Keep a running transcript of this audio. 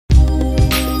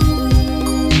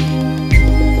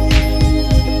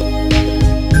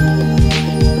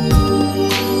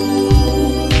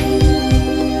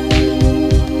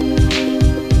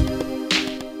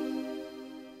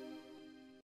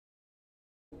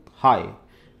Hi,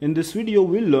 in this video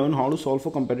we'll learn how to solve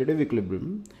for competitive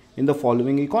equilibrium in the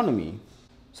following economy.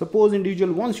 Suppose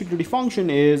individual 1's utility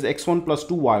function is x1 plus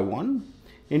 2y1,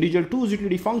 individual 2's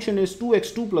utility function is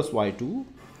 2x2 plus y2,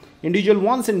 individual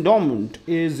 1's endowment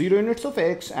is 0 units of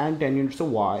x and 10 units of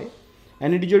y,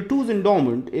 and individual 2's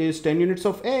endowment is 10 units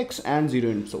of x and 0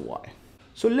 units of y.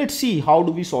 So let's see how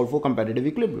do we solve for competitive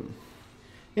equilibrium.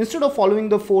 Instead of following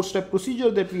the 4-step procedure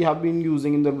that we have been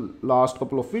using in the last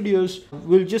couple of videos,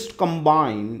 we'll just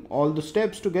combine all the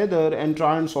steps together and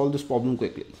try and solve this problem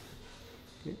quickly.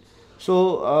 Okay.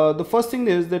 So the first thing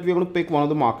is that we're going to pick one of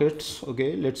the markets.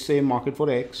 Okay, let's say market for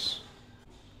X.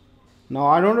 Now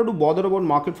I don't have to bother about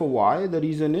market for Y. The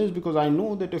reason is because I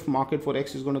know that if market for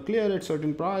X is going to clear at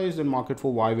certain price, then market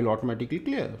for Y will automatically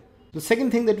clear. The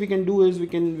second thing that we can do is we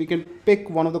can pick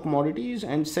one of the commodities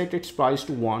and set its price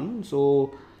to 1.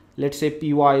 So let's say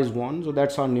PY is 1. So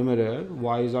that's our numerator.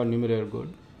 Y is our numerator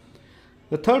good.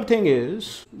 The third thing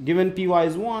is, given PY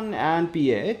is 1 and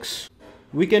PX,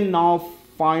 we can now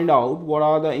find out what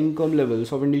are the income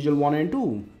levels of individual 1 and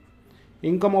 2.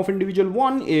 Income of individual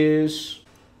 1 is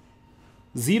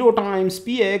 0 times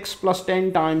PX plus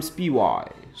 10 times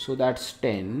PY. So that's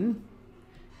 10.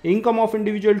 Income of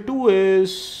individual 2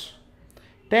 is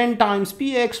 10 times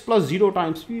px plus 0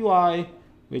 times py,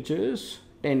 which is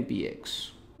 10 px.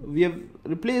 We have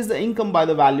replaced the income by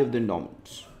the value of the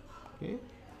endowments. Okay.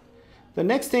 The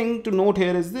next thing to note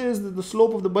here is this, that the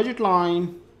slope of the budget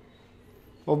line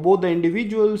of both the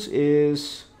individuals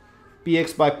is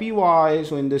px by py,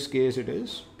 so in this case it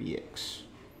is px.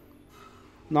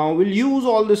 Now we'll use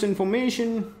all this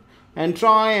information and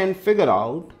try and figure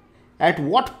out at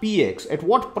what px, at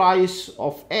what price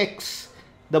of x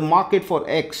the market for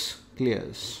X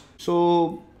clears.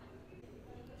 So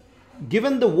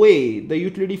given the way the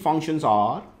utility functions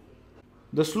are,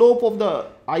 the slope of the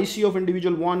IC of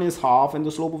individual 1 is half and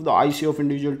the slope of the IC of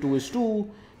individual 2 is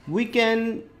 2, we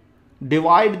can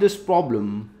divide this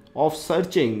problem of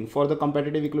searching for the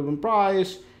competitive equilibrium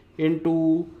price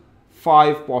into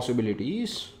 5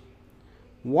 possibilities.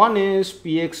 One is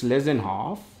Px less than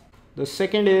half, the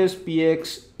second is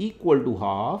Px equal to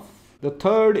half, the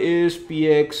third is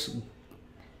Px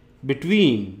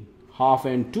between half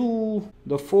and 2.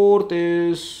 The fourth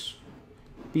is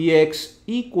Px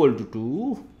equal to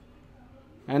 2.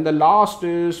 And the last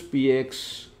is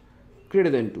Px greater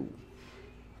than 2.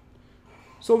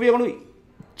 So we are going to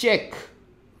check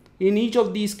in each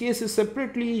of these cases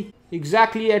separately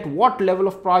exactly at what level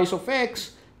of price of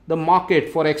X the market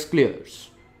for X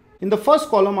clears. In the first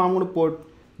column, I'm going to put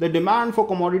the demand for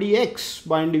commodity X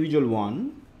by individual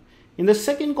 1. In the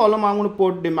second column, I'm going to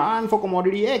put demand for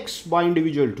commodity X by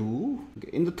individual 2.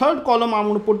 In the third column, I'm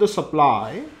going to put the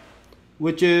supply,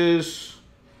 which is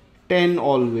 10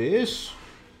 always.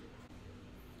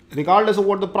 Regardless of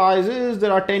what the price is,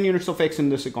 there are 10 units of X in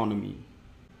this economy.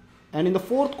 And in the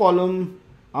fourth column,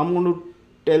 I'm going to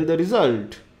tell the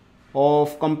result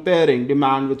of comparing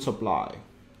demand with supply.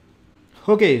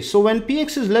 Okay, so when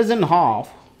Px is less than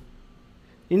half,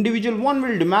 individual 1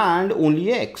 will demand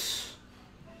only X.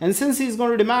 And since he is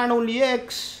going to demand only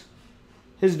X,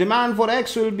 his demand for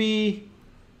X will be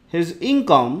his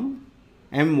income,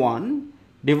 M1,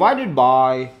 divided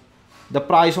by the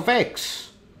price of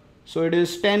X. So it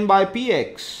is 10 by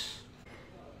Px.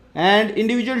 And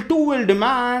individual 2 will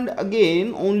demand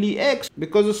again only X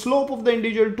because the slope of the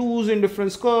individual 2's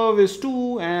indifference curve is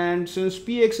 2. And since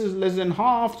Px is less than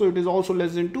half, so it is also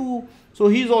less than 2. So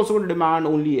he is also going to demand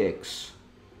only X.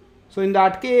 So in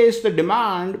that case, the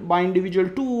demand by individual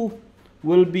 2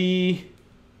 will be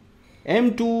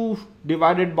M2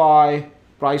 divided by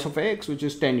price of X, which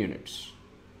is 10 units.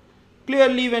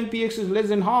 Clearly, when Px is less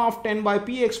than half, 10 by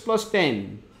Px plus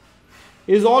 10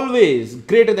 is always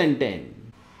greater than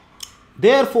 10.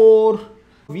 Therefore,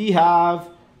 we have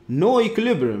no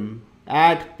equilibrium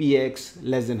at Px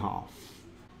less than half.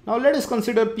 Now let us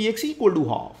consider Px equal to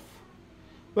half.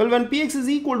 Well, when Px is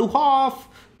equal to half,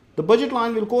 the budget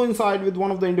line will coincide with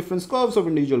one of the indifference curves of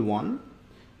individual 1.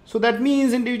 So that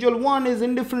means individual 1 is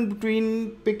indifferent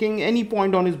between picking any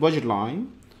point on his budget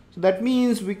line. So that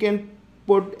means we can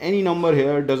put any number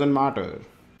here, doesn't matter.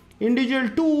 Individual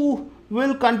 2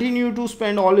 will continue to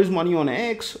spend all his money on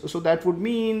X. So that would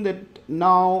mean that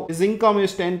now his income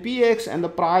is 10 px and the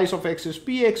price of X is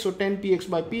px. So 10 px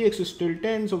by px is still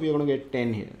 10. So we are going to get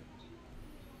 10 here.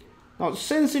 Now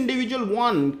since individual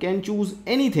 1 can choose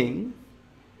anything,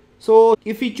 so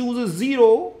if he chooses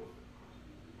 0,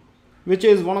 which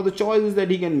is one of the choices that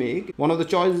he can make, one of the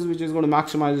choices which is going to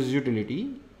maximize his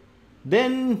utility,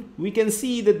 then we can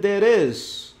see that there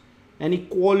is an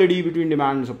equality between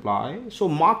demand and supply. So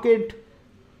market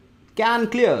can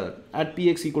clear at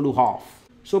px equal to half.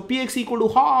 So px equal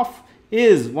to half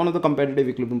is one of the competitive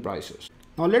equilibrium prices.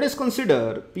 Now let us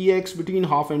consider px between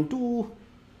half and 2.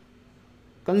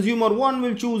 Consumer 1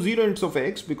 will choose 0 units of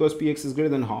x because px is greater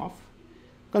than half.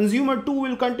 Consumer 2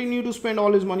 will continue to spend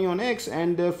all his money on x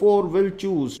and therefore will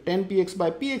choose 10 px by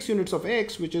px units of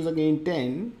x, which is again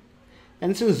 10.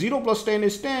 And since 0 plus 10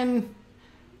 is 10,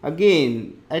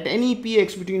 again at any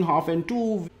px between half and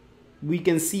 2, we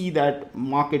can see that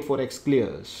market for x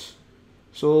clears.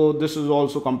 So this is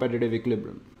also competitive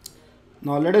equilibrium.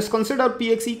 Now let us consider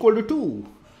px equal to 2.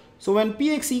 So when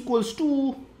px equals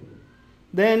 2,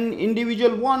 then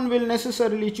individual 1 will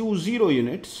necessarily choose 0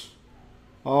 units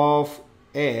of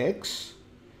x.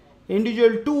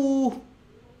 Individual 2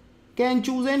 can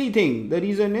choose anything. The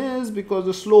reason is because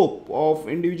the slope of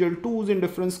individual 2's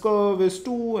indifference curve is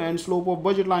 2 and slope of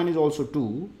budget line is also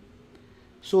 2.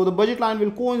 So the budget line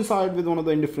will coincide with one of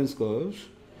the indifference curves.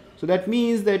 So that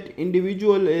means that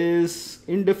individual is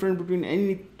indifferent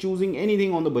between choosing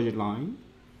anything on the budget line.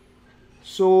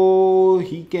 So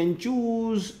he can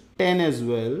choose 10 as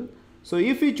well. So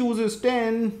if he chooses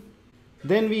 10,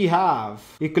 then we have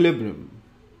equilibrium.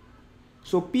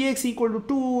 So px equal to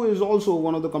 2 is also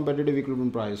one of the competitive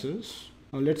equilibrium prices.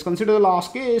 Now let's consider the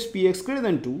last case, px greater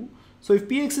than 2. So if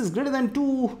px is greater than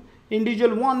 2,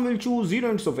 individual 1 will choose 0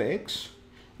 units of x.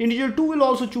 Individual 2 will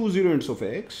also choose 0 units of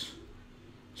x.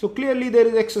 So clearly there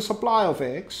is excess supply of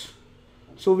x.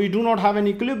 So we do not have an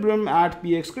equilibrium at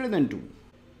px greater than 2.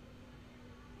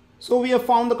 So we have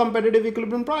found the competitive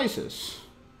equilibrium prices.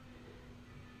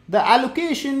 The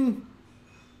allocation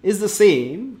is the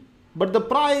same, but the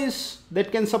price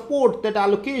that can support that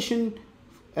allocation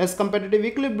as competitive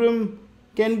equilibrium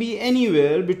can be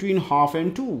anywhere between half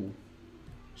and 2.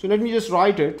 So let me just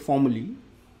write it formally.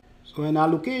 So an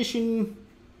allocation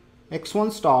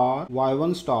x1 star,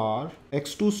 y1 star,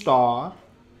 x2 star,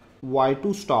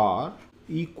 y2 star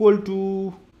equal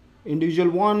to individual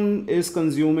 1 is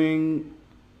consuming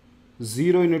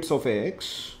 0 units of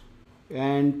x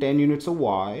and 10 units of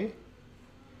y.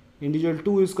 Individual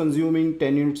 2 is consuming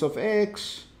 10 units of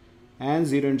x and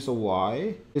 0 units of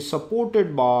y, is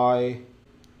supported by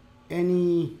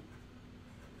any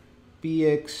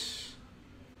px,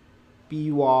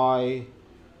 py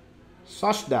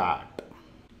such that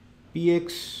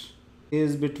px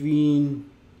is between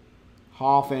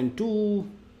half and 2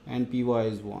 and py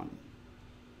is 1.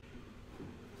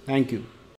 Thank you.